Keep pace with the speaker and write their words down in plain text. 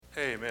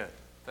Amen.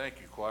 Thank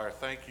you, choir.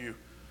 Thank you,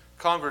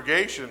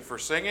 congregation, for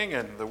singing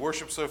and the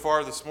worship so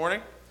far this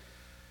morning.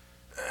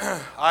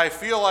 I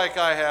feel like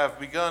I have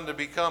begun to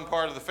become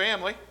part of the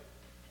family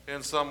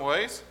in some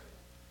ways.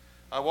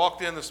 I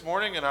walked in this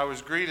morning and I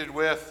was greeted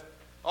with,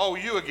 "Oh,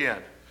 you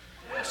again."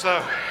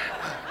 So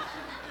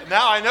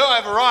now I know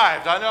I've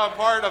arrived. I know I'm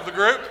part of the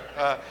group.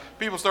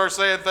 People start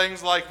saying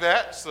things like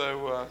that.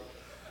 So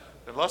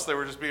unless they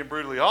were just being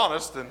brutally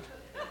honest, then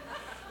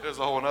there's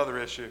a whole other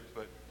issue.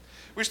 But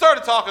we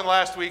started talking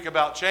last week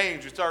about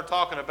change. We started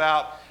talking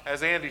about,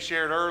 as Andy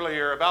shared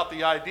earlier, about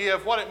the idea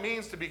of what it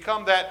means to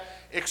become that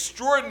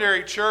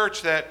extraordinary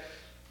church that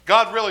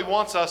God really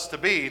wants us to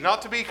be.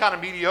 Not to be kind of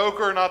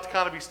mediocre, not to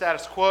kind of be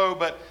status quo,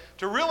 but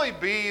to really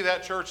be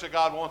that church that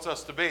God wants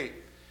us to be.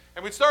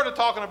 And we started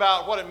talking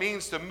about what it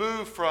means to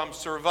move from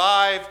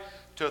survive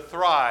to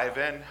thrive.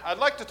 And I'd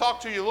like to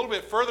talk to you a little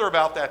bit further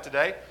about that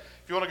today.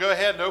 If you want to go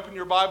ahead and open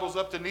your Bibles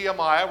up to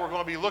Nehemiah, we're going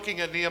to be looking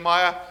at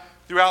Nehemiah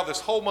throughout this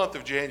whole month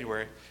of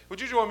January.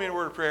 Would you join me in a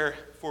word of prayer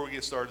before we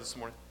get started this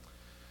morning?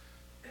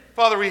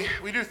 Father,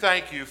 we do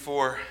thank you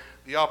for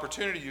the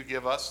opportunity you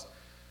give us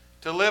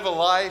to live a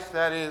life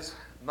that is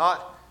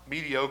not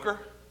mediocre,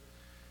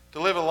 to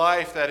live a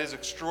life that is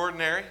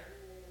extraordinary,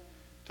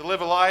 to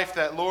live a life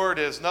that, Lord,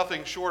 is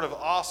nothing short of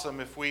awesome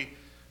if we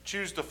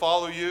choose to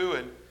follow you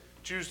and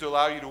choose to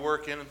allow you to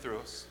work in and through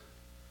us.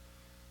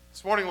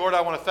 This morning, Lord, I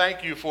want to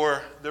thank you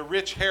for the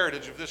rich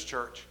heritage of this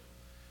church,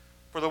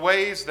 for the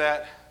ways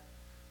that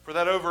for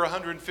that over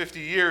 150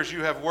 years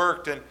you have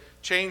worked and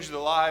changed the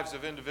lives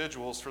of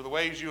individuals, for the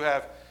ways you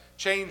have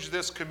changed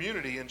this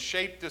community and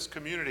shaped this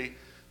community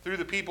through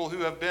the people who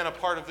have been a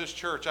part of this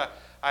church.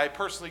 I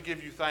personally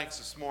give you thanks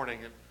this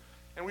morning.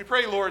 And we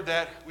pray, Lord,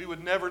 that we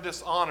would never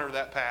dishonor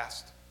that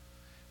past.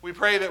 We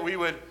pray that we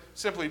would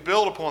simply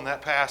build upon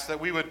that past, that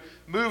we would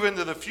move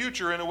into the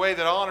future in a way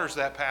that honors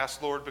that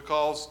past, Lord,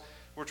 because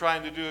we're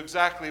trying to do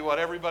exactly what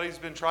everybody's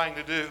been trying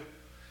to do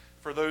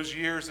for those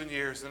years and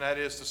years, and that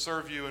is to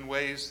serve you in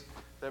ways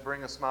that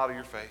bring a smile to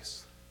your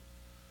face.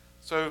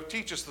 So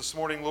teach us this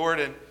morning, Lord,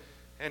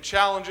 and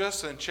challenge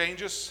us and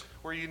change us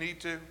where you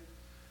need to,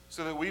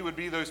 so that we would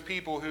be those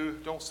people who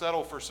don't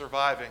settle for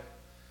surviving,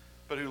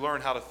 but who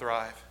learn how to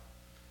thrive.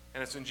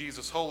 And it's in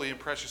Jesus' holy and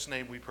precious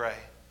name we pray.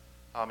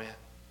 Amen.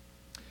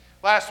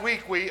 Last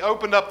week we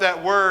opened up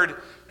that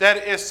word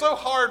that is so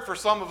hard for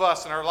some of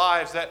us in our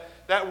lives,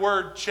 that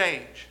word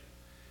change.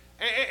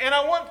 And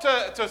I want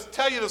to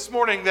tell you this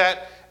morning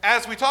that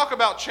as we talk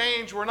about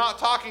change, we're not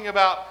talking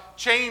about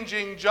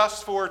changing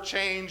just for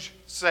change's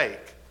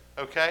sake,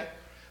 okay?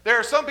 There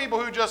are some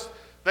people who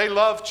they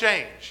love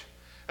change.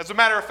 As a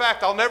matter of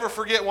fact, I'll never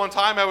forget one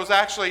time I was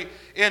actually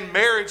in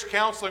marriage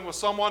counseling with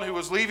someone who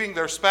was leaving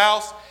their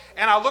spouse,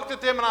 and I looked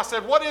at them and I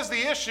said, "What is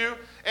the issue?"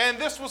 And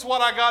this was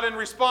what I got in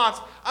response: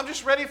 "I'm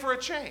just ready for a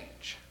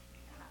change.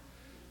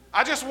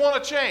 I just want a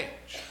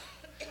change."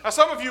 Now,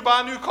 some of you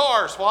buy new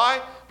cars. Why?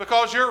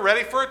 Because you're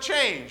ready for a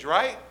change,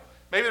 right?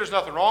 Maybe there's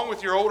nothing wrong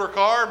with your older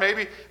car.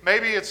 Maybe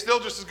it's still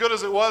just as good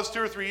as it was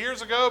 2 or 3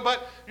 years ago,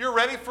 but you're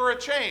ready for a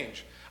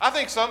change. I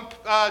think some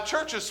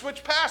churches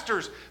switch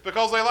pastors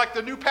because they like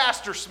the new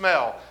pastor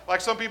smell, like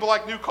some people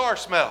like new car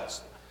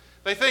smells.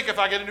 They think if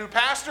I get a new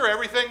pastor,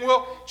 everything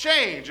will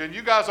change. And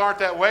you guys aren't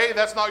that way.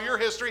 That's not your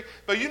history,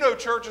 but you know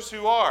churches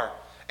who are.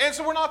 And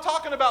so we're not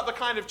talking about the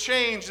kind of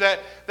change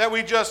that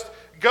we just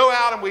go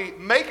out and we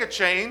make a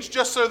change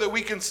just so that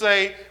we can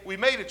say we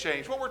made a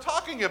change. What we're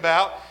talking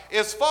about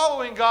is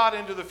following God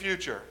into the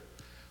future.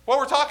 What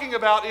we're talking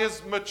about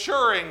is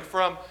maturing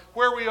from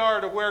where we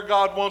are to where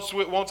God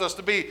wants us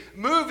to be.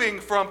 Moving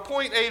from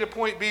point A to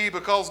point B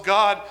because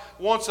God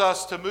wants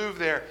us to move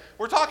there.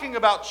 We're talking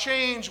about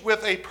change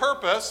with a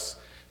purpose,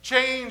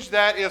 change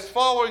that is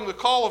following the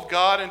call of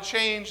God, and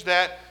change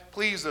that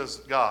pleases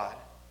God.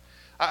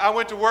 I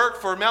went to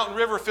work for Mountain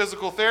River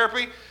Physical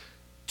Therapy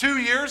 2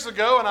 years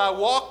ago, and I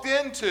walked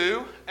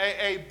into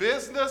a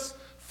business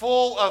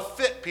full of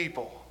fit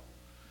people.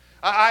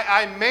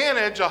 I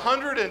manage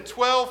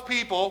 112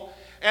 people,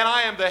 and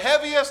I am the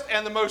heaviest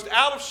and the most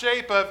out of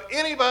shape of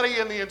anybody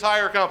in the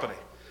entire company.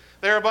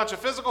 There are a bunch of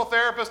physical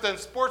therapists and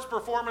sports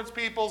performance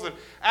people and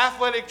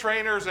athletic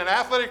trainers and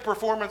athletic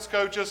performance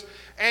coaches,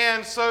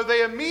 and so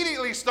they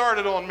immediately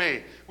started on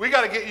me. We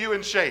got to get you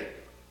in shape,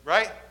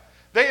 right?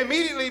 They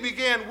immediately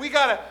began, we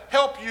got to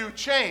help you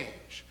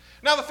change.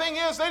 Now the thing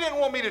is, they didn't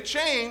want me to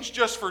change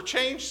just for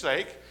change's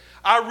sake.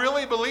 I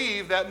really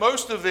believe that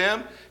most of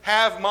them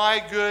have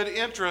my good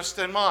interest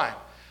in mind.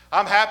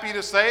 I'm happy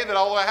to say that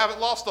although I haven't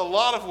lost a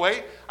lot of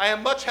weight, I am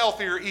a much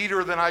healthier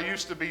eater than I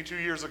used to be 2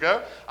 years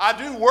ago. I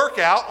do work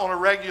out on a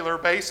regular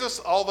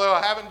basis, although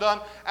I haven't done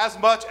as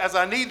much as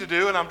I need to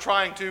do, and I'm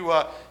trying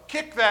to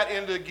kick that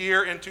into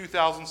gear in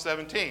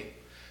 2017.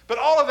 But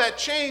all of that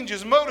change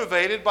is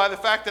motivated by the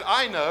fact that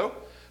I know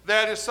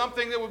that is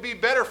something that would be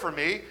better for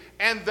me,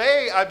 and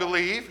they, I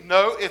believe,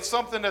 know it's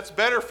something that's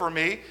better for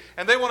me,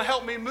 and they want to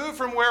help me move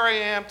from where I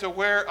am to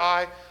where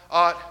I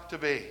ought to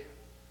be.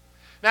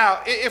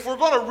 Now, if we're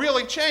going to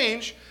really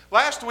change,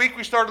 last week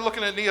we started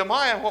looking at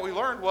Nehemiah, and what we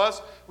learned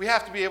was we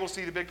have to be able to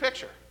see the big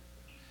picture.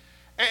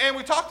 And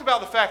we talked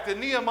about the fact that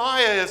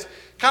Nehemiah is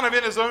kind of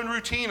in his own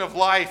routine of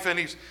life, and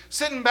he's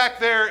sitting back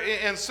there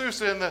in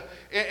Susa,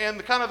 in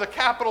the kind of the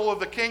capital of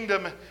the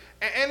kingdom,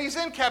 and he's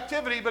in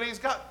captivity, but he's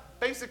got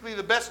basically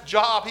the best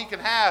job he can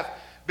have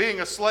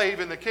being a slave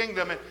in the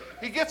kingdom. And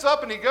he gets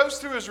up and he goes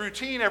through his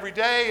routine every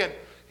day, and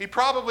he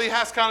probably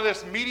has kind of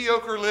this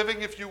mediocre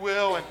living, if you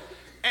will,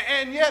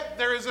 and yet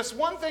there is this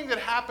one thing that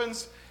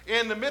happens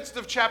in the midst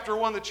of chapter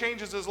 1 that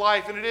changes his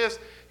life, and it is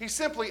he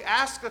simply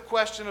asks a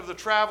question of the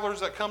travelers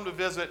that come to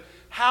visit: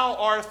 how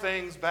are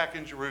things back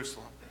in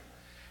Jerusalem?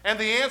 And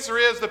the answer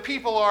is the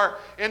people are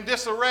in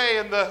disarray,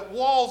 and the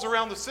walls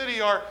around the city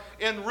are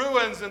in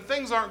ruins, and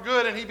things aren't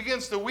good, and he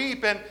begins to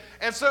weep.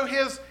 And so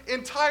his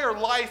entire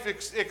life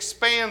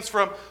expands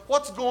from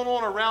what's going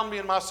on around me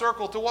in my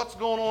circle to what's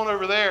going on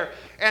over there.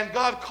 And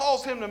God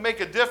calls him to make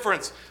a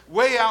difference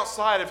way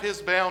outside of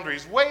his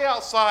boundaries, way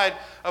outside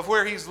of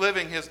where he's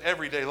living his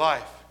everyday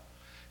life.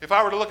 If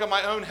I were to look at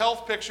my own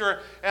health picture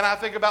and I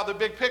think about the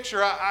big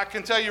picture, I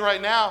can tell you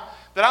right now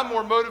that I'm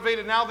more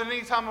motivated now than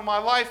any time in my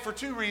life for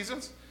two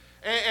reasons.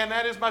 And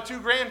that is my two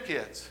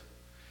grandkids.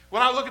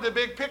 When I look at the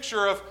big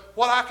picture of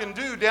what I can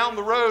do down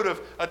the road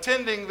of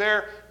attending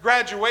their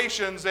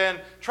graduations and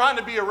trying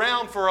to be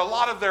around for a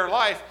lot of their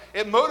life,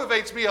 it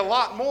motivates me a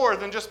lot more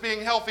than just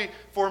being healthy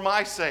for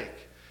my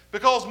sake.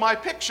 Because my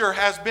picture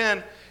has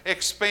been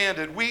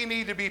expanded. We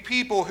need to be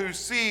people who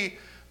see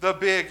the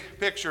big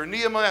picture.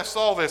 Nehemiah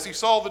saw this. He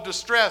saw the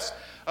distress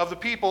of the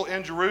people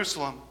in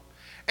Jerusalem.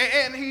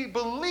 And he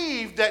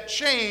believed that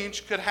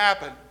change could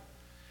happen.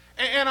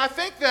 And I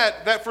think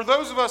that for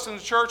those of us in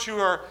the church who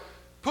are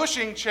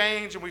pushing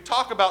change and we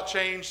talk about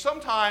change,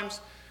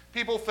 sometimes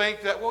people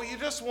think that, well, you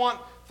just want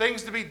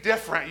things to be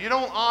different. You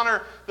don't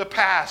honor the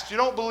past. You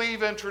don't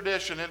believe in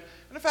tradition. And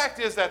the fact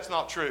is that's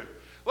not true.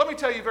 Let me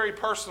tell you very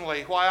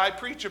personally why I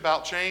preach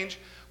about change,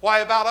 why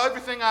about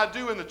everything I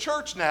do in the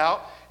church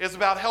now is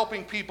about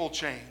helping people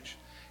change.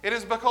 It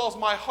is because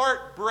my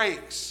heart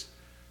breaks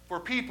for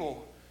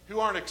people who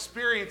aren't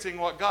experiencing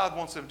what God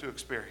wants them to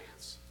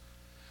experience.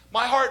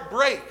 My heart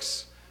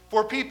breaks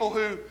for people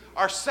who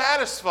are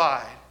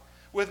satisfied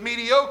with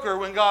mediocre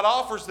when God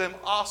offers them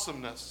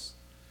awesomeness.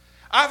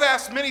 I've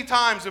asked many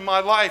times in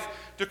my life,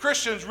 do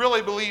Christians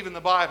really believe in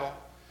the Bible?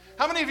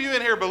 How many of you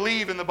in here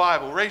believe in the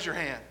Bible? Raise your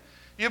hand.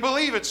 You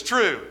believe it's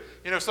true.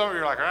 You know, some of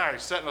you are like, all right,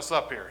 he's setting us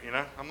up here. You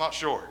know, I'm not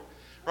sure.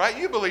 Right?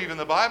 You believe in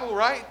the Bible,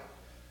 right?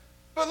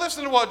 But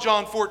listen to what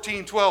John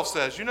 14:12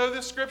 says. You know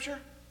this scripture?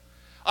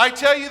 I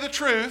tell you the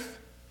truth,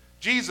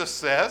 Jesus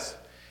says,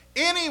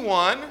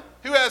 anyone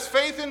who has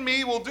faith in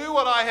me will do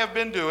what I have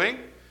been doing,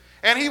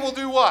 and he will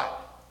do what?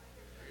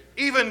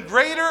 Even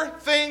greater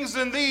things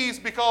than these,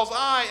 because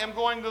I am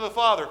going to the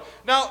Father.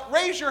 Now,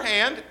 raise your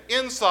hand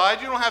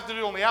inside. You don't have to do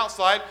it on the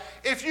outside.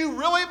 If you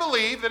really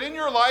believe that in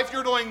your life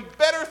you're doing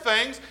better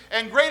things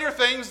and greater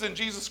things than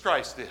Jesus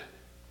Christ did.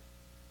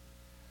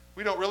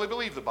 We don't really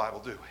believe the Bible,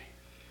 do we?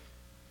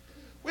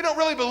 We don't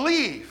really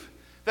believe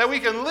that we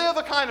can live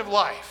a kind of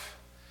life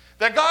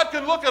that God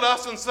can look at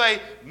us and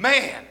say,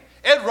 man,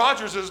 Ed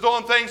Rogers is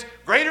doing things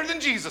greater than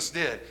Jesus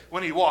did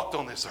when he walked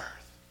on this earth.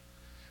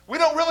 We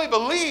don't really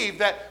believe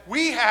that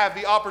we have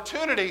the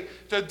opportunity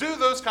to do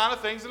those kind of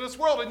things in this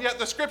world. And yet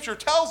the scripture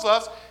tells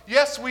us,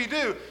 yes, we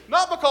do.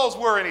 Not because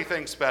we're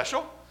anything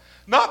special,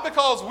 not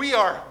because we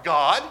are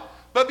God,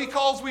 but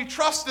because we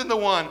trust in the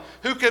one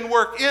who can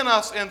work in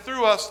us and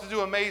through us to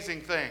do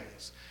amazing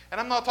things.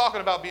 And I'm not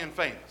talking about being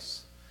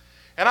famous.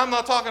 And I'm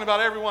not talking about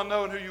everyone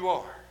knowing who you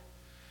are.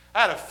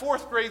 I had a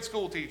 4th grade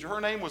school teacher.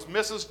 Her name was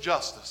Mrs.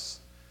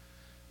 Justice.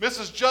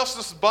 Mrs.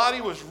 Justice's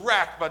body was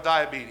racked by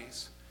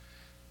diabetes.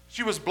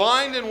 She was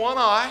blind in one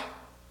eye.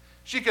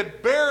 She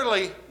could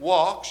barely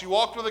walk. She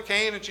walked with a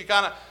cane and she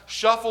kind of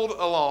shuffled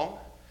along.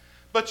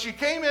 But she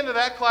came into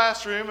that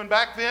classroom, and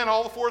back then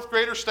all the 4th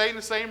graders stayed in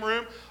the same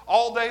room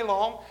all day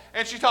long.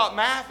 And she taught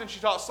math, and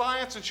she taught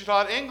science, and she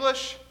taught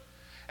English.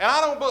 And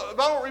I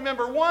don't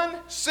remember one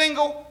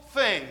single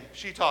thing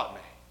she taught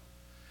me.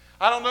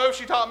 I don't know if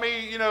she taught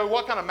me,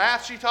 what kind of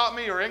math she taught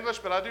me or English,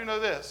 but I do know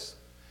this.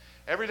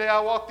 Every day I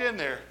walked in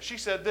there, she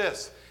said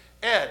this,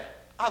 Ed,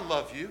 I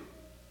love you.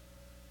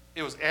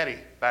 It was Eddie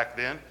back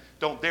then.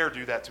 Don't dare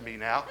do that to me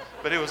now,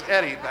 but it was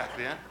Eddie back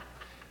then.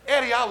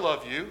 Eddie, I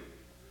love you.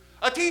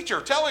 A teacher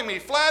telling me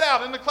flat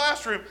out in the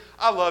classroom,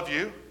 I love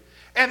you.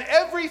 And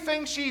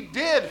everything she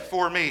did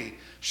for me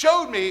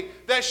showed me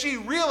that she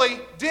really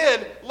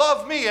did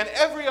love me and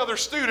every other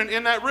student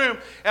in that room.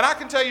 And I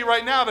can tell you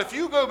right now that if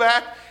you go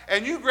back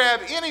and you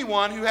grab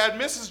anyone who had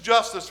Mrs.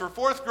 Justice for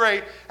 4th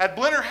grade at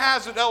Blenner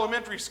Hazard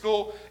Elementary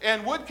School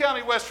in Wood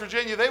County, West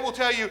Virginia, they will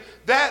tell you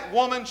that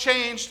woman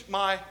changed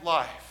my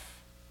life.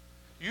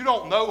 You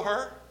don't know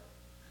her,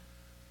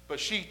 but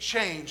she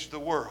changed the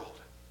world.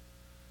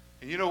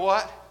 And you know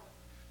what?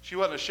 She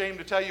wasn't ashamed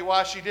to tell you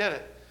why she did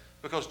it.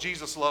 Because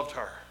Jesus loved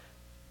her.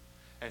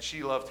 And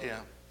she loved him.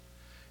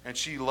 And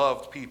she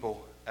loved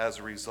people as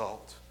a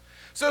result.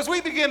 So as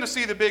we begin to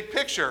see the big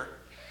picture,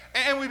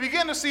 and we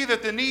begin to see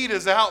that the need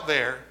is out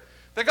there,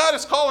 That God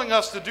is calling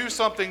us to do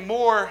something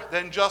more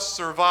than just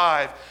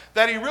survive.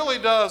 That He really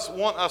does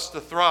want us to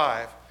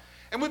thrive.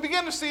 And we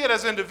begin to see it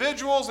as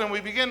individuals and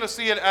we begin to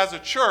see it as a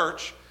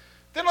church.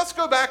 Then let's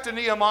go back to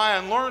Nehemiah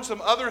and learn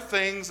some other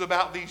things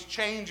about these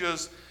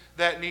changes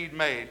that need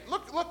made.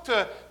 Look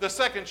to the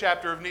second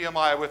chapter of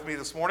Nehemiah with me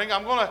this morning.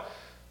 I'm going to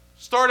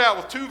start out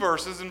with two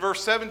verses in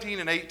verse 17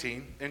 and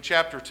 18 in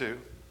chapter 2.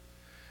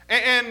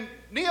 And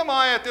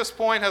Nehemiah at this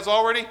point has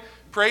already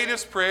prayed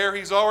his prayer.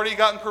 He's already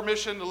gotten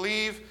permission to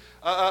leave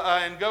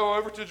and go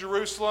over to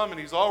Jerusalem, and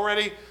he's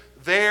already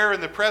there in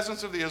the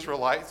presence of the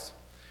Israelites.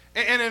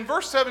 And in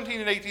verse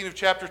 17 and 18 of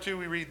chapter 2,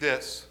 we read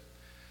this.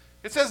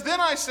 It says, "Then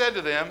I said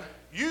to them,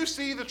 you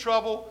see the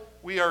trouble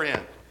we are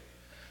in.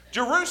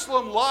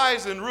 Jerusalem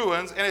lies in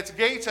ruins, and its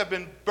gates have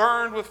been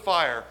burned with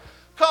fire.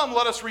 Come,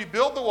 let us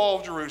rebuild the wall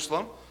of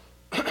Jerusalem,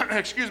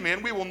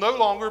 and we will no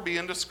longer be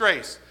in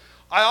disgrace.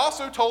 I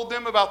also told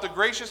them about the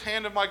gracious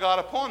hand of my God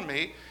upon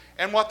me,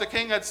 and what the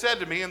king had said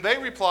to me, and they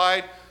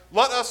replied,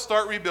 let us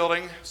start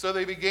rebuilding. So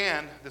they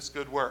began this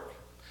good work."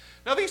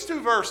 Now these two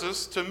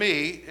verses, to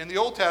me, in the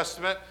Old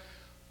Testament,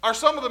 are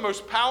some of the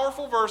most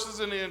powerful verses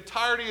in the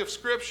entirety of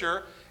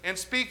Scripture in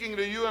speaking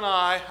to you and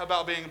I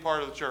about being a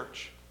part of the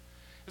church.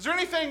 Is there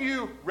anything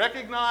you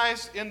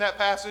recognize in that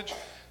passage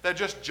that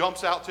just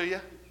jumps out to you?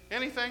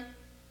 Anything?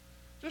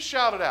 Just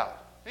shout it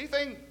out.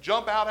 Anything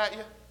jump out at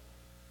you?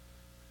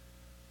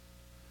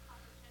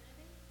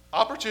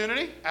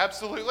 Opportunity,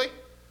 absolutely.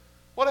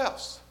 What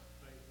else?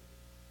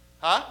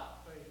 Huh?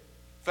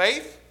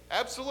 Faith,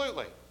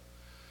 absolutely.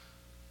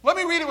 Let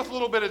me read it with a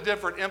little bit of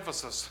different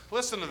emphasis.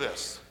 Listen to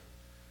this.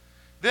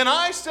 "Then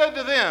I said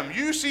to them,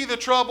 you see the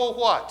trouble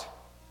what?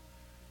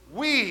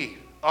 We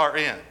are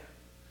in.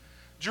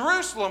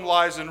 Jerusalem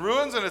lies in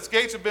ruins, and its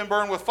gates have been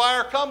burned with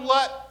fire. Come,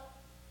 let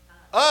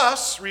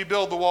us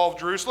rebuild the wall of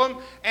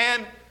Jerusalem,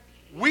 and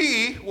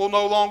we will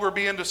no longer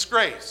be in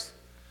disgrace.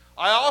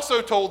 I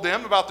also told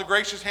them about the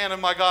gracious hand of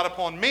my God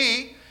upon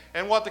me,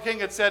 and what the king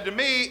had said to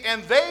me,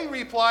 and they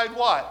replied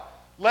what?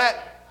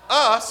 Let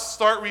us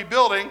start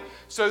rebuilding.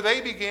 So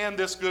they began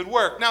this good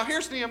work." Now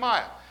here's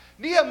Nehemiah.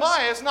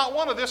 Nehemiah is not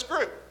one of this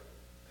group.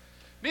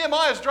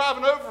 Nehemiah is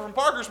driving over from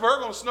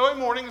Parkersburg on a snowy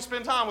morning to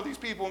spend time with these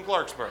people in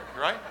Clarksburg,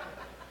 right?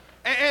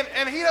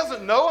 And he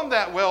doesn't know them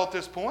that well at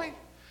this point.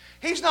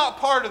 He's not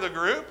part of the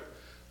group.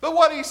 But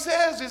what he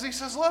says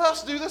is, let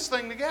us do this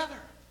thing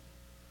together.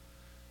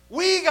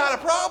 We got a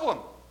problem.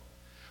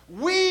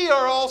 We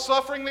are all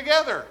suffering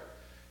together.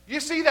 You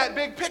see, that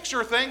big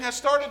picture thing has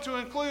started to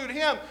include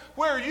him.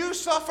 Where you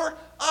suffer,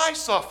 I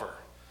suffer.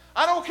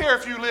 I don't care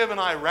if you live in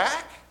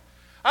Iraq.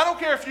 I don't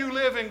care if you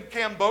live in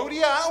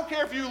Cambodia. I don't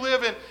care if you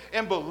live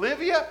in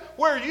Bolivia.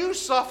 Where you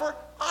suffer,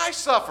 I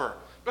suffer.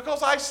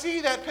 Because I see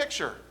that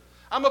picture.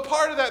 I'm a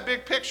part of that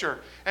big picture.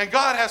 And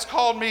God has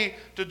called me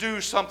to do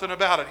something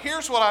about it.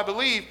 Here's what I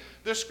believe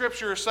this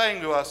scripture is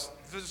saying to us.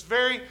 This is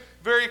very,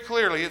 very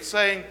clearly. It's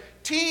saying,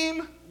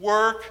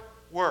 teamwork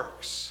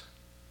works.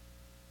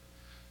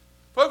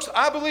 Folks,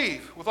 I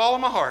believe with all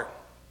of my heart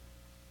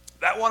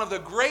that one of the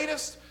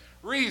greatest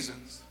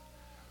reasons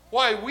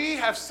why we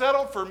have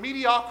settled for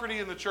mediocrity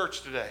in the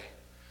church today,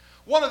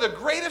 one of the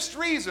greatest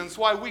reasons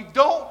why we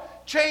don't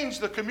change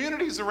the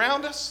communities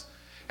around us,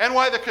 and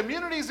why the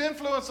communities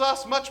influence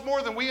us much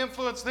more than we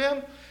influence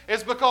them,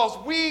 is because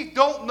we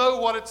don't know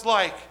what it's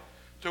like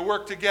to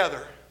work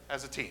together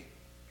as a team.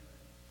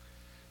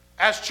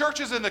 As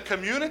churches in the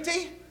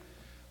community,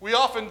 we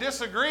often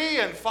disagree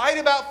and fight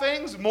about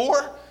things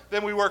more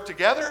than we work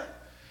together.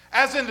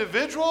 As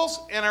individuals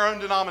in our own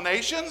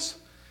denominations,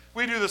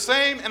 we do the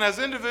same, and as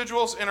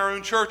individuals in our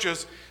own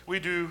churches, we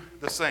do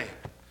the same.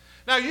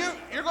 Now,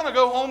 you're going to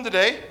go home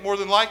today, more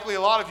than likely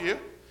a lot of you,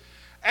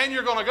 and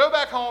you're going to go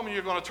back home and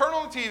you're going to turn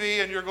on the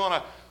TV and you're going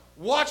to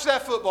watch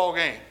that football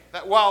game,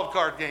 that wild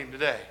card game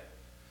today.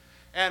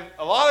 And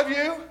a lot of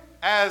you,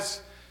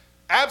 as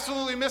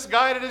absolutely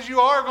misguided as you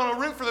are going to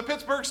root for the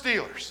Pittsburgh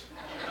Steelers,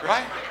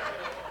 right?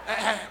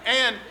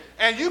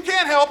 And you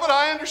can't help it,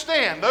 I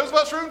understand. Those of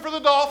us rooting for the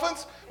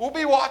Dolphins will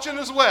be watching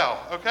as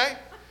well, okay?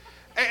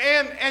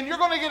 And you're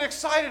going to get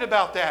excited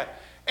about that.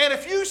 And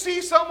if you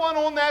see someone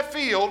on that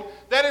field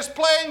that is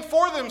playing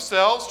for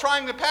themselves,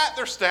 trying to pat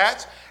their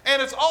stats, and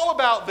it's all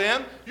about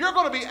them, you're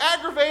going to be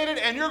aggravated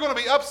and you're going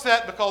to be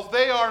upset because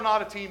they are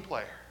not a team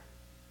player.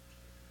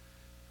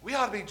 We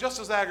ought to be just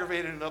as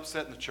aggravated and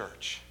upset in the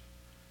church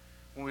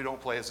when we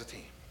don't play as a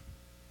team.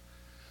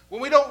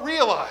 When we don't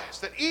realize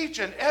that each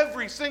and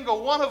every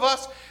single one of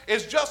us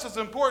is just as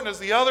important as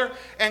the other,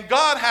 and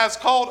God has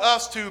called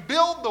us to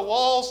build the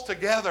walls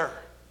together.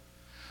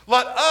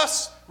 Let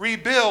us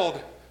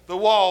rebuild the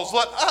walls.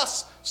 Let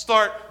us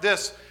start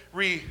this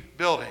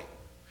rebuilding.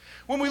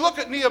 When we look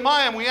at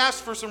Nehemiah and we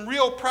ask for some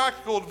real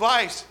practical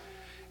advice,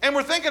 and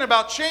we're thinking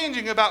about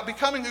changing, about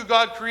becoming who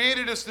God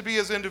created us to be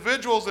as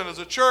individuals and as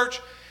a church,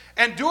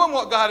 and doing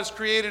what God has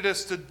created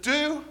us to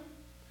do,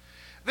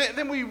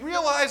 then we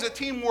realize that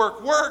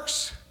teamwork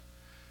works,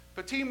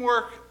 but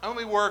teamwork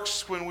only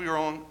works when we are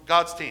on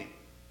God's team.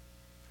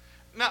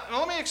 Now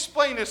let me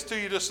explain this to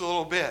you just a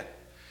little bit.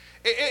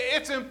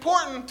 It's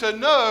important to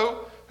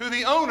know who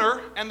the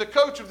owner and the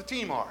coach of the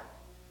team are.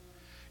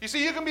 You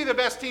see, you can be the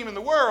best team in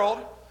the world,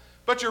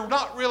 but you're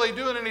not really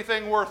doing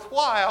anything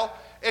worthwhile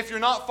if you're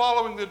not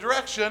following the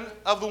direction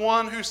of the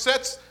one who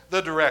sets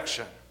the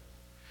direction.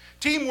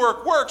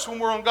 Teamwork works when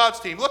we're on God's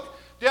team. Look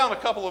down a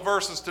couple of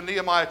verses to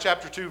Nehemiah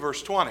chapter 2,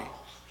 verse 20.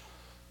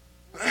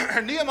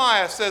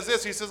 Nehemiah says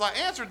this. He says, I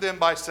answered them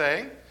by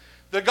saying,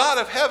 the God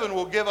of heaven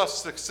will give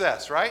us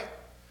success, right?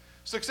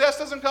 Success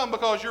doesn't come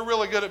because you're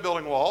really good at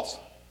building walls.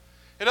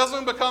 It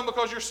doesn't come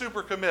because you're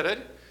super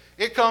committed.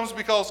 It comes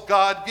because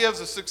God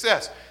gives us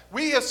success.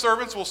 We as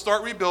servants will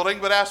start rebuilding,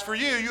 but as for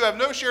you, you have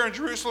no share in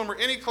Jerusalem or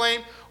any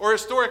claim or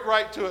historic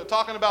right to it.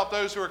 Talking about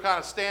those who are kind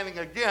of standing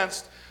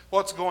against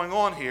what's going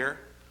on here.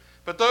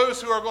 But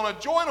those who are going to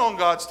join on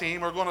God's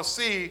team are going to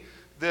see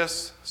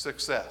this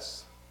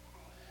success.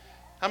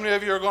 How many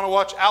of you are going to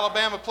watch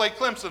Alabama play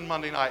Clemson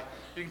Monday night?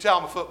 You can tell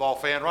I'm a football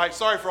fan, right?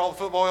 Sorry for all the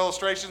football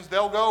illustrations.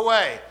 They'll go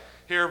away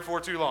here before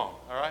too long,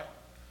 all right?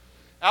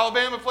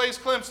 Alabama plays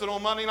Clemson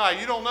on Monday night.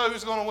 You don't know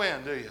who's going to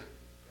win, do you?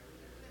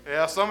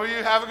 Yeah, some of you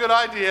have a good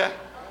idea,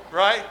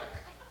 right?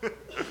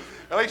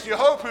 At least you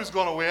hope who's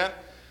going to win.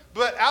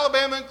 But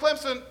Alabama and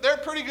Clemson, they're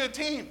pretty good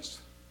teams.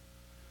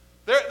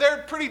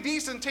 They're pretty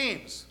decent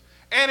teams.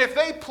 And if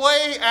they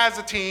play as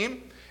a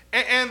team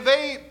and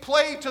they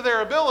play to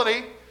their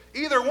ability,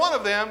 either one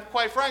of them,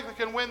 quite frankly,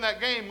 can win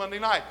that game Monday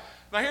night.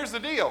 Now, here's the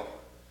deal.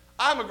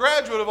 I'm a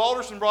graduate of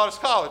Alderson Broaddus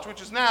College,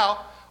 which is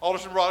now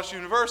Alderson Broaddus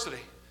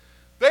University.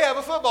 They have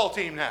a football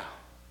team now.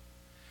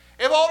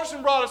 If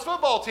Alderson Broaddus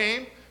football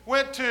team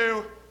went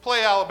to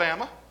play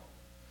Alabama,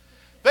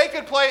 they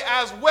could play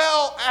as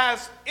well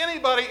as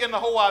anybody in the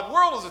whole wide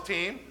world as a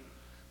team,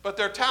 but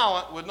their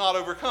talent would not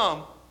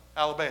overcome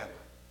Alabama,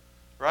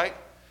 right?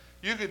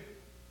 You could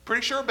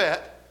pretty sure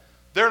bet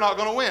they're not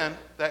going to win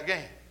that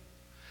game.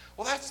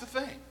 Well, that's the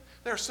thing.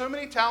 There are so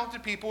many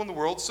talented people in the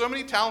world, so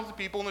many talented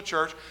people in the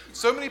church,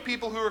 so many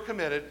people who are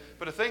committed.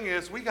 But the thing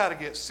is, we got to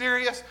get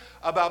serious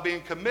about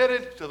being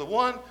committed to the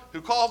one who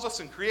calls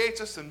us and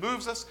creates us and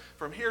moves us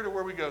from here to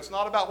where we go. It's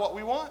not about what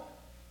we want.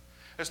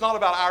 It's not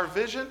about our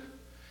vision.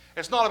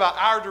 It's not about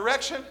our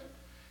direction.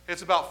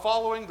 It's about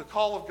following the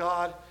call of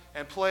God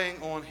and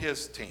playing on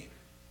His team.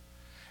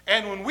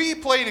 And when we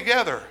play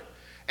together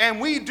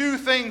and we do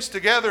things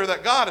together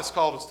that God has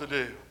called us to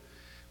do,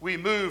 we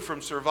move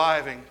from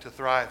surviving to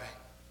thriving.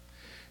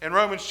 In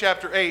Romans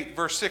chapter 8,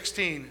 verse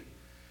 16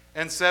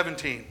 and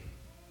 17,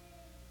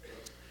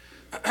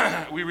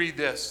 we read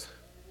this.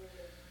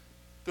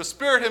 The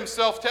Spirit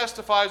Himself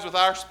testifies with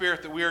our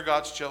spirit that we are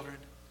God's children.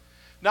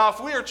 Now, if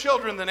we are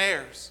children, then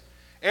heirs,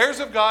 heirs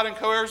of God and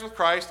co-heirs with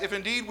Christ, if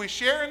indeed we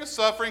share in the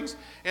sufferings,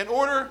 in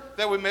order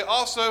that we may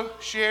also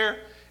share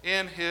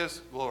in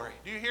His glory.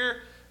 Do you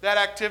hear that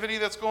activity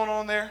that's going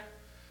on there?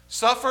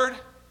 Suffered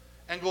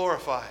and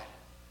glorified.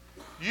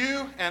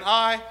 You and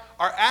I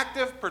are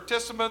active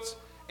participants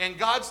in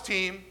God's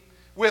team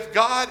with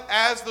God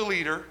as the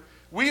leader.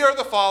 We are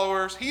the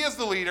followers. He is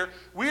the leader.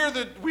 We are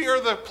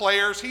the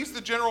players. He's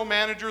the general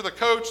manager, the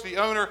coach, the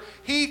owner.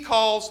 He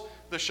calls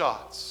the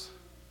shots.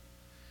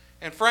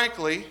 And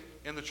frankly,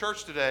 in the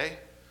church today,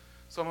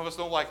 some of us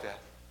don't like that.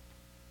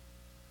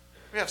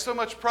 We have so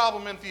much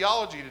problem in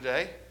theology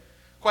today,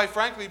 quite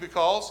frankly,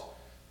 because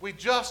we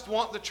just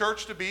want the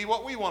church to be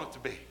what we want it to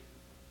be.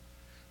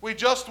 We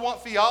just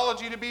want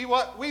theology to be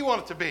what we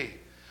want it to be,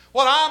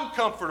 what I'm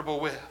comfortable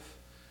with.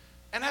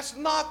 And that's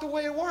not the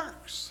way it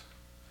works.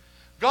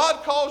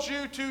 God calls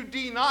you to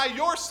deny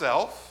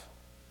yourself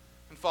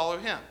and follow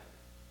Him.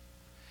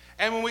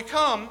 And when we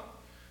come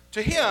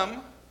to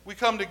Him, we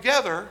come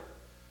together,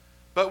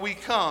 but we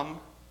come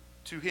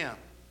to Him.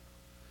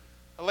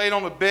 I laid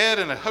on a bed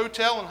in a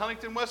hotel in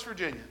Huntington, West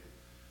Virginia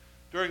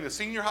during the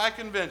senior high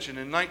convention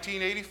in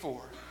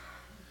 1984.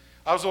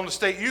 I was on the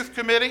state youth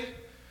committee.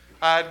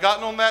 I had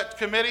gotten on that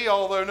committee,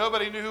 although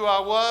nobody knew who I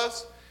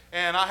was.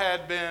 And I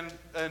had been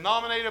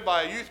nominated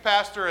by a youth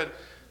pastor, and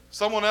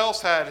someone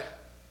else had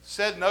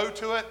said no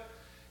to it.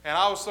 And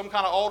I was some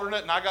kind of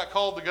alternate, and I got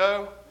called to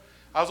go.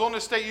 I was on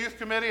the state youth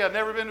committee. I'd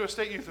never been to a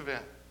state youth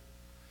event.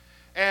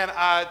 And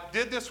I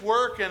did this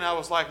work, and I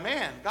was like,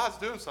 man, God's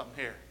doing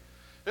something here.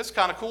 This is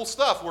kind of cool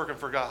stuff, working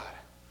for God.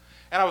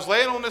 And I was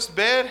laying on this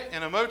bed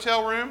in a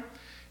motel room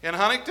in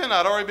Huntington.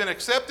 I'd already been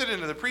accepted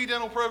into the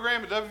pre-dental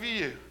program at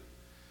WVU.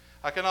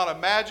 I cannot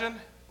imagine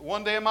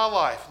one day in my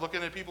life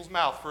looking at people's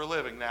mouth for a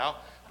living now,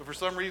 but for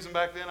some reason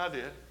back then I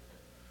did.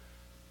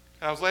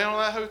 And I was laying on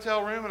that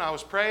hotel room, and I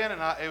was praying,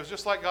 and it was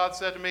just like God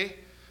said to me,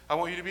 I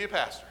want you to be a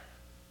pastor,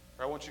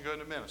 or I want you to go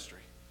into ministry.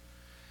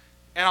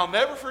 And I'll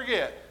never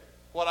forget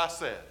what I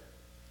said.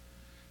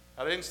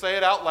 I didn't say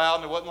it out loud,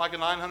 and it wasn't like a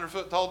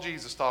 900-foot-tall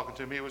Jesus talking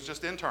to me. It was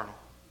just internal.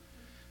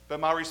 But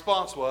my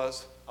response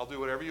was, I'll do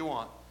whatever you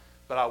want,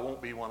 but I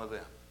won't be one of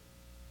them.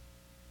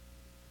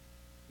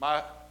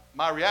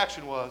 My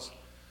reaction was,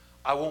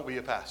 I won't be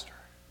a pastor.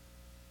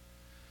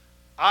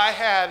 I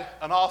had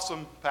an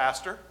awesome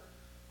pastor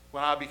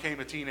when I became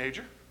a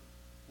teenager.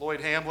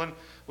 Lloyd Hamblin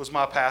was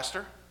my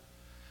pastor.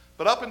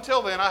 But up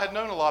until then, I had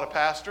known a lot of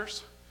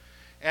pastors.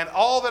 And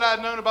all that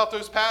I'd known about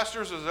those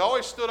pastors is they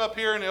always stood up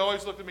here and they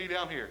always looked at me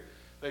down here.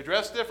 They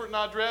dressed different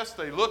than I dressed.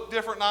 They looked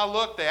different than I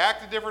looked. They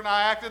acted different than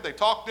I acted. They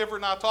talked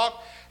different than I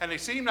talked. And they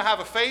seemed to have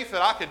a faith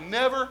that I could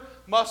never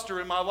muster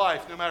in my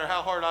life, no matter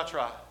how hard I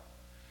tried.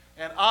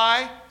 And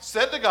I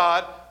said to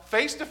God,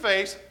 face to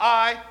face,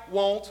 I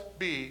won't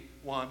be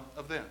one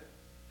of them.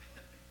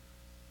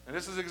 And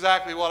this is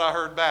exactly what I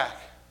heard back.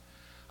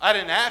 I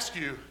didn't ask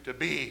you to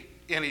be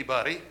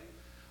anybody.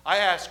 I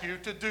asked you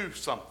to do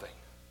something.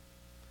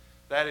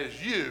 That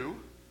is, you,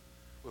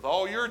 with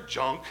all your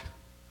junk,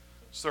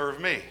 serve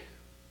me.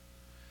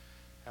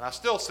 And I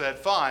still said,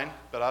 fine,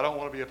 but I don't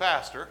want to be a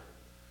pastor.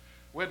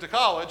 Went to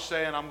college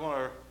saying I'm going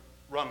to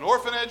run an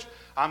orphanage,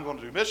 I'm going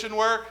to do mission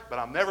work, but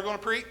I'm never going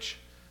to preach.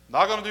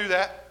 Not going to do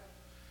that.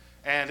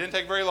 And it didn't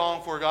take very long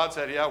before God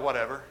said, yeah,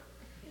 whatever,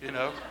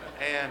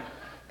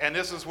 And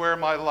this is where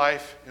my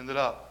life ended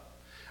up.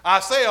 I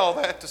say all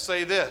that to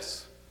say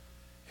this.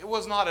 It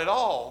was not at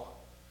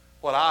all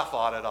what I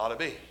thought it ought to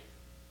be.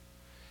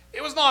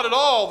 It was not at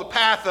all the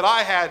path that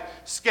I had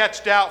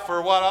sketched out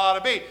for what it ought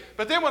to be.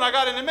 But then when I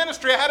got into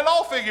ministry, I had it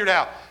all figured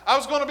out. I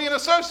was going to be an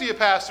associate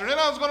pastor, and then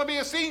I was going to be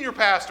a senior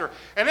pastor,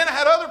 and then I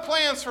had other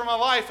plans for my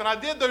life, and I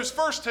did those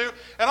first two,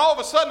 and all of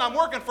a sudden I'm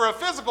working for a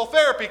physical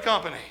therapy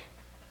company.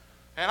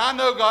 And I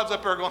know God's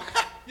up there going,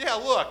 yeah,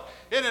 look,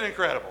 isn't it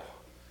incredible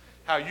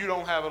how you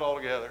don't have it all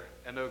together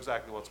and know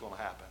exactly what's going to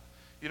happen?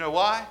 You know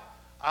why?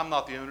 I'm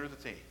not the owner of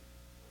the team.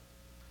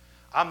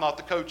 I'm not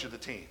the coach of the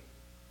team.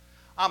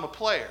 I'm a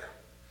player.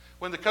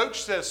 When the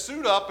coach says,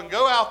 suit up and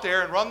go out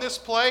there and run this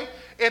play,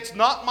 it's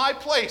not my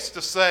place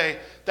to say,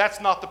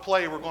 that's not the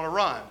play we're going to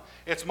run.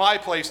 It's my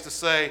place to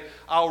say,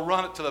 I'll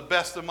run it to the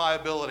best of my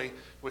ability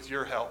with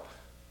your help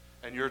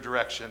and your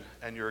direction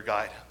and your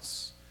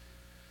guidance.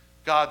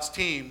 God's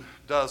team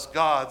does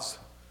God's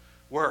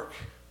work.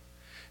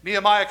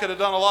 Nehemiah could have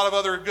done a lot of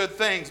other good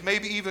things,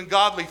 maybe even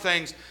godly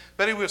things,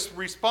 but he was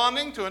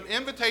responding to an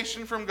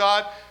invitation from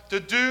God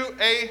to do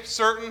a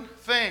certain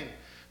thing.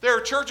 There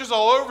are churches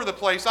all over the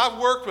place. I've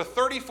worked with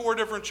 34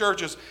 different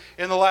churches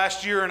in the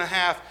last year and a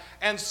half,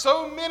 and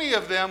so many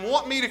of them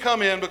want me to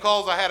come in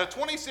because I had a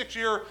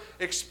 26-year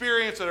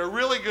experience at a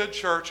really good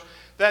church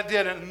that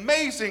did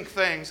amazing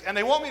things, and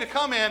they want me to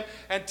come in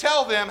and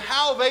tell them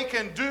how they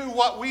can do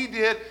what we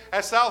did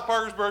at South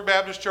Parkersburg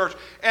Baptist Church.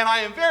 And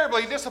I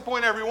invariably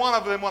disappoint every one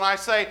of them when I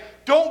say,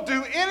 don't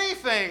do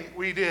anything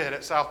we did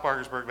at South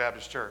Parkersburg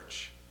Baptist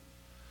Church.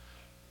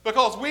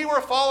 Because we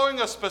were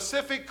following a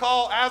specific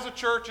call as a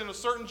church in a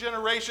certain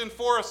generation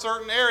for a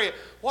certain area.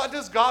 What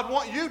does God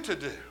want you to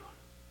do?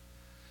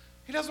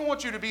 He doesn't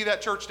want you to be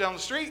that church down the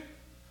street.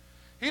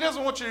 He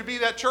doesn't want you to be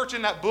that church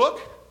in that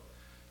book.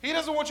 He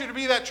doesn't want you to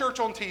be that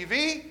church on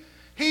TV.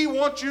 He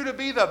wants you to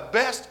be the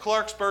best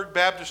Clarksburg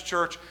Baptist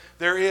Church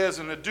there is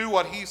and to do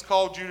what He's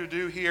called you to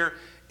do here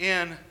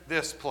in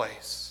this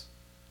place.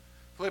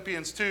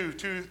 Philippians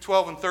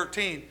 2:12 and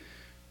 13.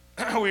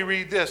 We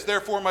read this,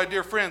 therefore, my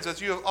dear friends,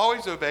 as you have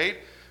always obeyed,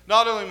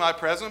 not only in my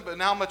presence, but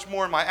now much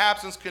more in my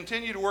absence,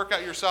 continue to work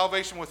out your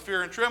salvation with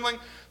fear and trembling,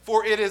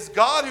 for it is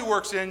God who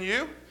works in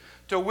you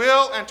to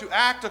will and to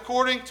act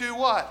according to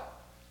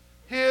what?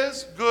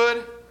 His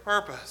good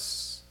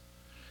purpose.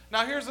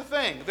 Now here's the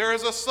thing. There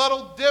is a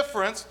subtle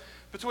difference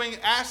between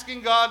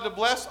asking God to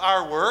bless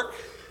our work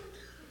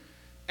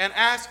and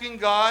asking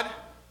God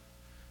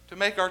to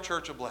make our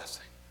church a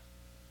blessing.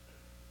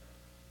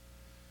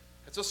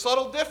 It's a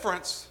subtle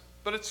difference,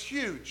 but it's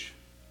huge.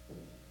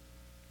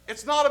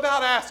 It's not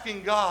about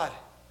asking God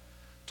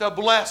to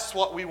bless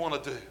what we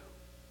want to do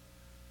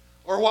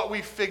or what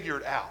we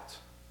figured out.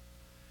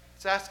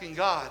 It's asking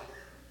God,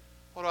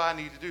 what do I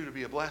need to do to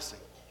be a blessing?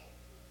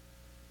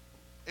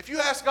 If you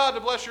ask God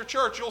to bless your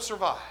church, you'll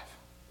survive.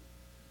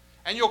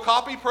 And you'll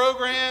copy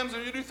programs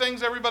and you do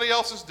things everybody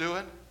else is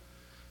doing.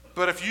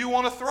 But if you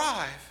want to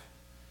thrive,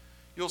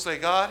 you'll say,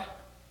 God,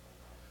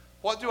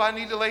 what do I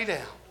need to lay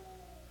down?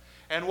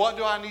 And what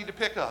do I need to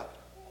pick up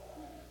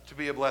to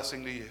be a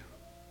blessing to you?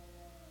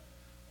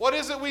 What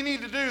is it we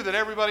need to do that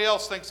everybody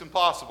else thinks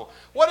impossible?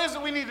 What is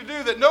it we need to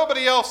do that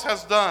nobody else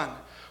has done?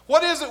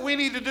 What is it we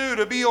need to do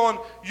to be on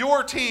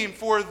your team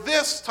for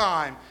this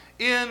time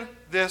in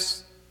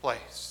this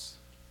place?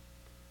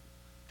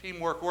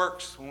 Teamwork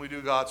works when we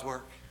do God's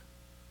work.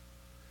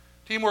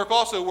 Teamwork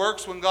also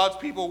works when God's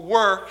people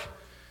work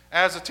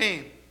as a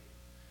team.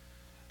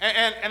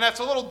 And that's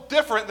a little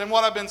different than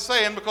what I've been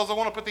saying because I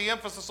want to put the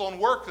emphasis on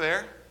work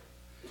there.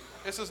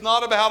 This is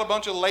not about a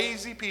bunch of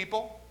lazy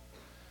people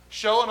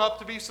showing up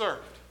to be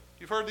served.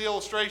 You've heard the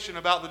illustration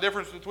about the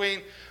difference between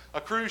a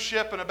cruise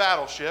ship and a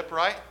battleship,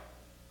 right?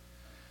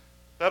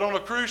 That on a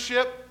cruise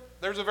ship,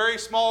 there's a very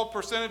small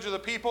percentage of the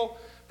people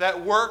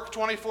that work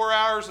 24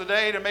 hours a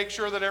day to make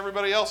sure that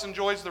everybody else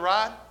enjoys the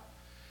ride.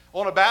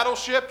 On a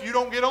battleship, you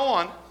don't get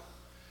on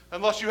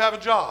unless you have a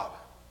job.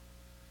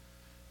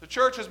 The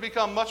church has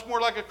become much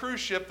more like a cruise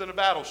ship than a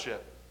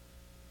battleship.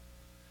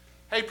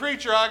 Hey,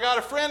 preacher, I got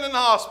a friend in the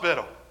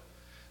hospital.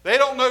 They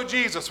don't know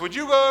Jesus. Would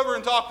you go over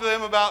and talk to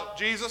them about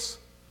Jesus?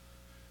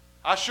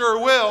 I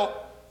sure will.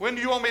 When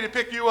do you want me to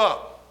pick you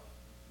up?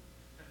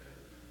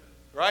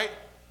 Right?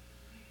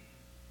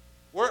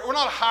 We're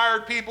not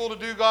hired people to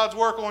do God's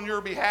work on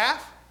your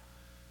behalf.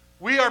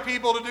 We are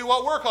people to do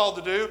what we're called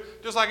to do,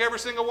 just like every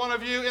single one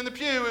of you in the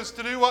pew is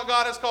to do what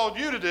God has called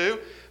you to do.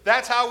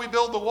 That's how we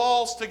build the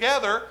walls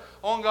together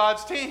on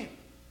God's team.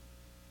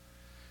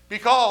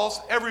 Because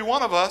every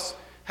one of us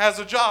has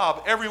a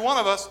job. Every one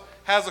of us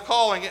has a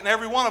calling, and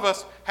every one of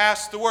us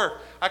has to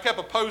work. I kept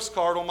a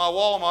postcard on my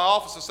wall in my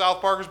office in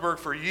South Parkersburg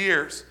for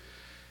years.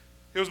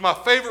 It was my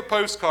favorite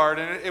postcard,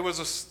 and it was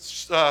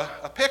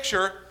a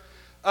picture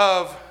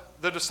of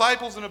the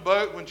disciples in a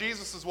boat when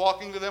Jesus is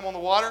walking to them on the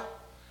water.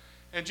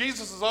 And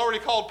Jesus has already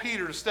called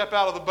Peter to step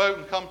out of the boat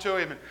and come to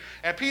him.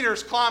 And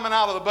Peter's climbing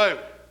out of the boat.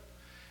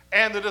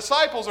 And the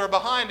disciples are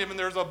behind him, and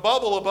there's a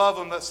bubble above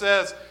them that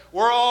says,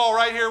 "We're all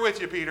right here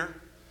with you, Peter."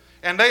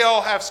 And they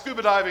all have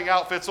scuba diving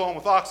outfits on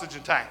with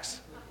oxygen tanks.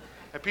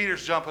 And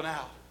Peter's jumping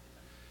out.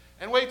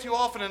 And way too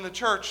often in the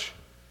church,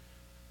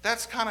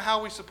 that's kind of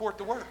how we support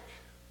the work.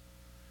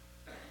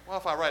 Well,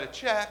 if I write a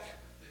check,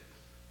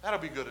 that'll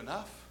be good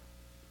enough.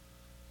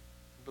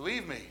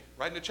 Believe me,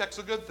 writing a check's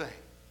a good thing.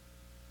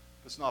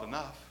 But it's not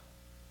enough.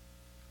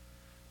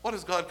 What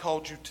has God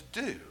called you to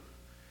do?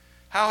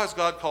 How has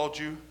God called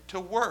you to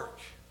work?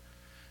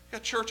 You've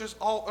got churches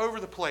all over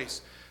the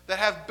place that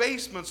have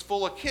basements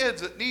full of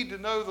kids that need to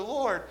know the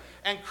Lord,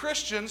 and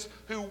Christians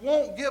who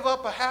won't give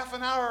up a half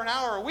an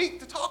hour a week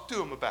to talk to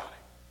them about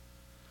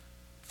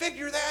it.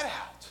 Figure that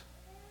out.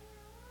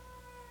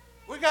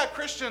 We got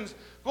Christians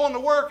going to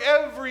work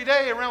every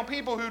day around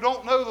people who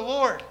don't know the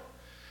Lord.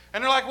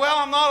 And they're like, "Well,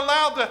 I'm not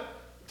allowed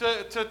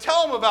to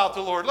tell them about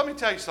the Lord." Let me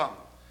tell you something.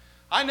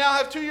 I now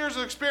have 2 years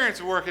of experience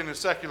of working in a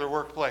secular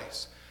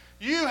workplace.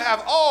 You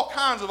have all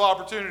kinds of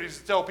opportunities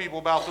to tell people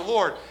about the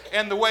Lord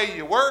and the way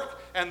you work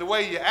and the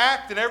way you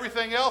act and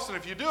everything else. And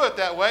if you do it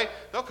that way,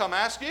 they'll come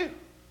ask you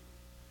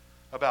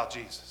about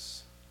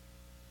Jesus.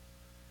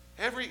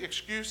 Every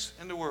excuse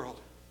in the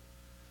world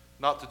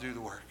not to do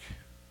the work.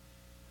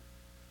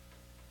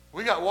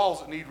 We got walls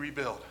that need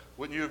rebuilt.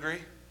 Wouldn't you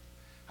agree?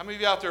 How many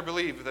of you out there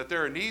believe that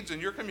there are needs in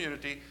your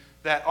community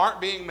that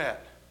aren't being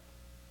met?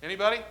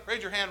 Anybody?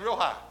 Raise your hand real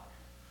high.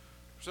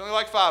 There's only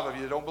like 5 of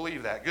you that don't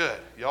believe that. Good.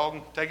 Y'all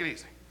can take it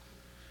easy.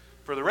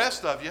 For the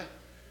rest of you,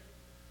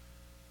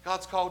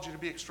 God's called you to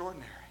be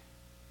extraordinary.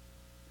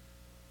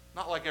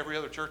 Not like every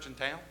other church in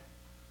town.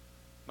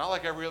 Not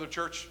like every other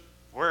church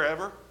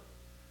wherever.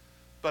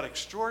 But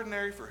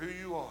extraordinary for who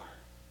you are.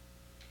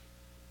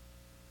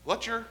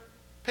 Let your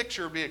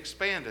picture be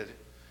expanded,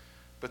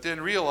 but then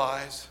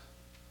realize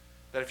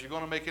that if you're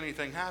going to make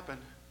anything happen,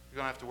 you're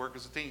going to have to work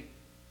as a team.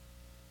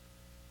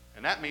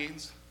 And that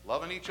means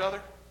loving each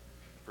other,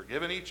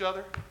 forgiving each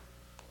other,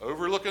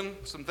 overlooking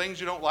some things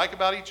you don't like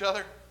about each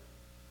other,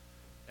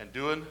 and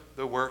doing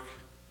the work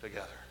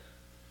together.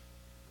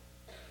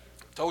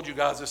 I told you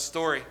guys this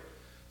story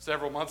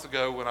several months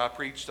ago when I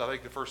preached, I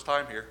think the first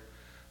time here,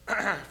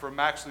 from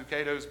Max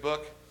Lucado's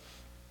book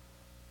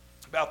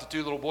about the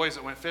 2 little boys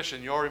that went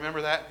fishing. You all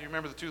remember that? You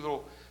remember the 2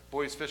 little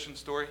boys fishing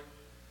story?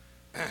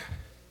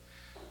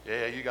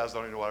 Yeah, you guys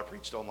don't even know what I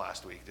preached on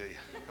last week, do you?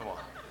 Come on.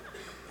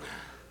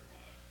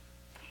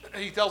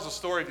 He tells a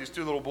story of these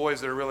 2 little boys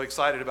that are really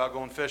excited about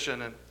going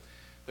fishing, and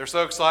they're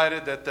so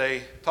excited that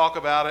they talk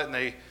about it and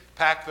they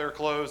pack their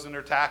clothes and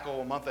their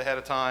tackle a month ahead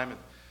of time, and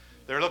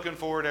they're looking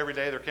forward every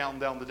day. They're counting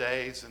down the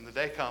days, and the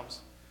day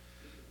comes.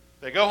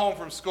 They go home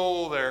from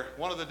school.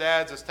 One of the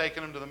dads is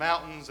taking them to the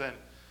mountains, and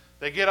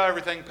they get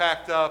everything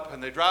packed up,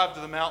 and they drive to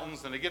the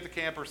mountains, and they get the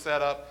camper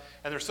set up,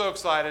 and they're so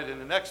excited. And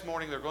the next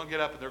morning, they're going to get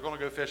up, and they're going to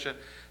go fishing.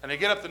 And they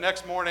get up the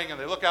next morning, and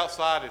they look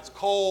outside. It's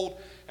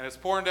cold, and it's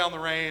pouring down the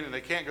rain, and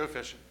they can't go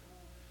fishing.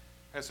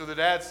 And so the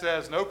dad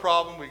says, "No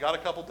problem. We got a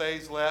couple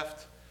days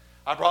left.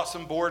 I brought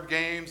some board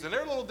games." And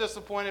they're a little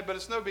disappointed, but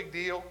it's no big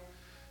deal.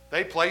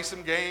 They play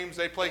some games.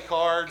 They play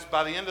cards.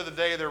 By the end of the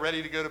day, they're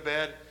ready to go to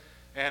bed.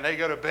 And they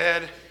go to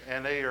bed,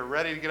 and they are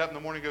ready to get up in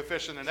the morning and go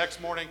fishing. The next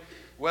morning,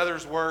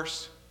 weather's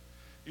worse.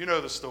 You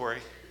know the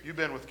story. You've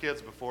been with kids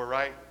before,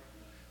 right?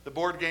 The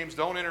board games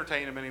don't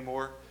entertain them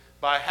anymore.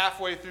 By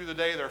halfway through the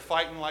day, they're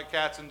fighting like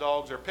cats and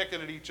dogs. They're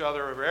picking at each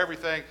other over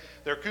everything.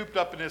 They're cooped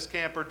up in this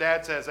camper.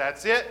 Dad says,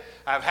 "That's it.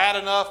 I've had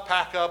enough.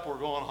 Pack up. We're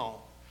going home."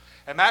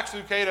 And Max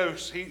Lucado,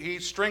 he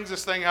strings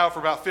this thing out for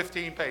about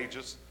 15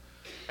 pages.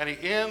 And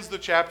he ends the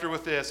chapter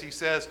with this. He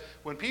says,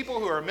 "When people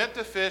who are meant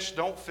to fish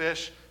don't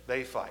fish,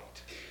 they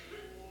fight."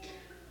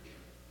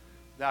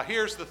 Now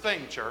here's the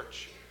thing,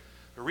 church.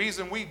 The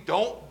reason we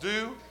don't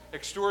do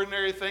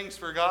extraordinary things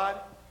for God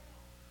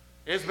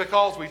is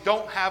because we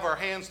don't have our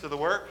hands to the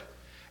work.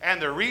 And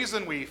the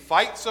reason we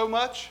fight so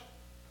much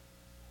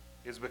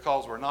is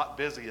because we're not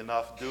busy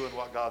enough doing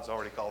what God's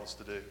already called us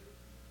to do.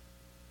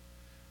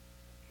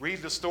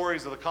 Read the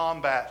stories of the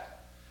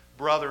combat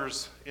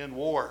brothers in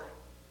war.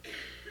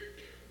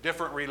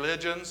 Different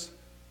religions,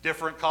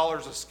 different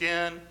colors of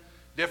skin,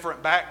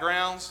 different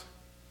backgrounds.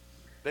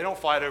 They don't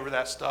fight over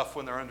that stuff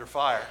when they're under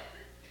fire.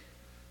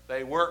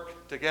 They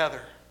work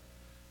together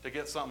to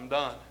get something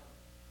done.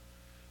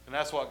 And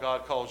that's what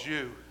God calls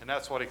you, and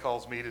that's what he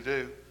calls me to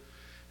do.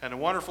 And the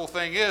wonderful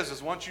thing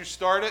is once you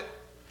start it,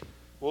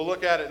 we'll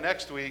look at it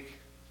next week,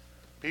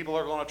 people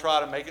are going to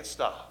try to make it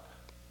stop.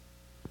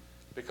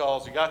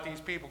 Because you got these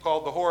people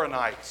called the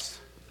Horonites.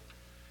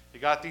 You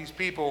got these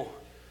people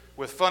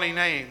with funny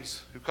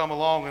names who come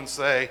along and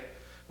say,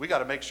 we got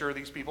to make sure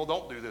these people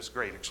don't do this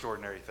great,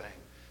 extraordinary thing.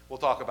 We'll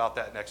talk about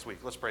that next week.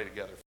 Let's pray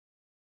together.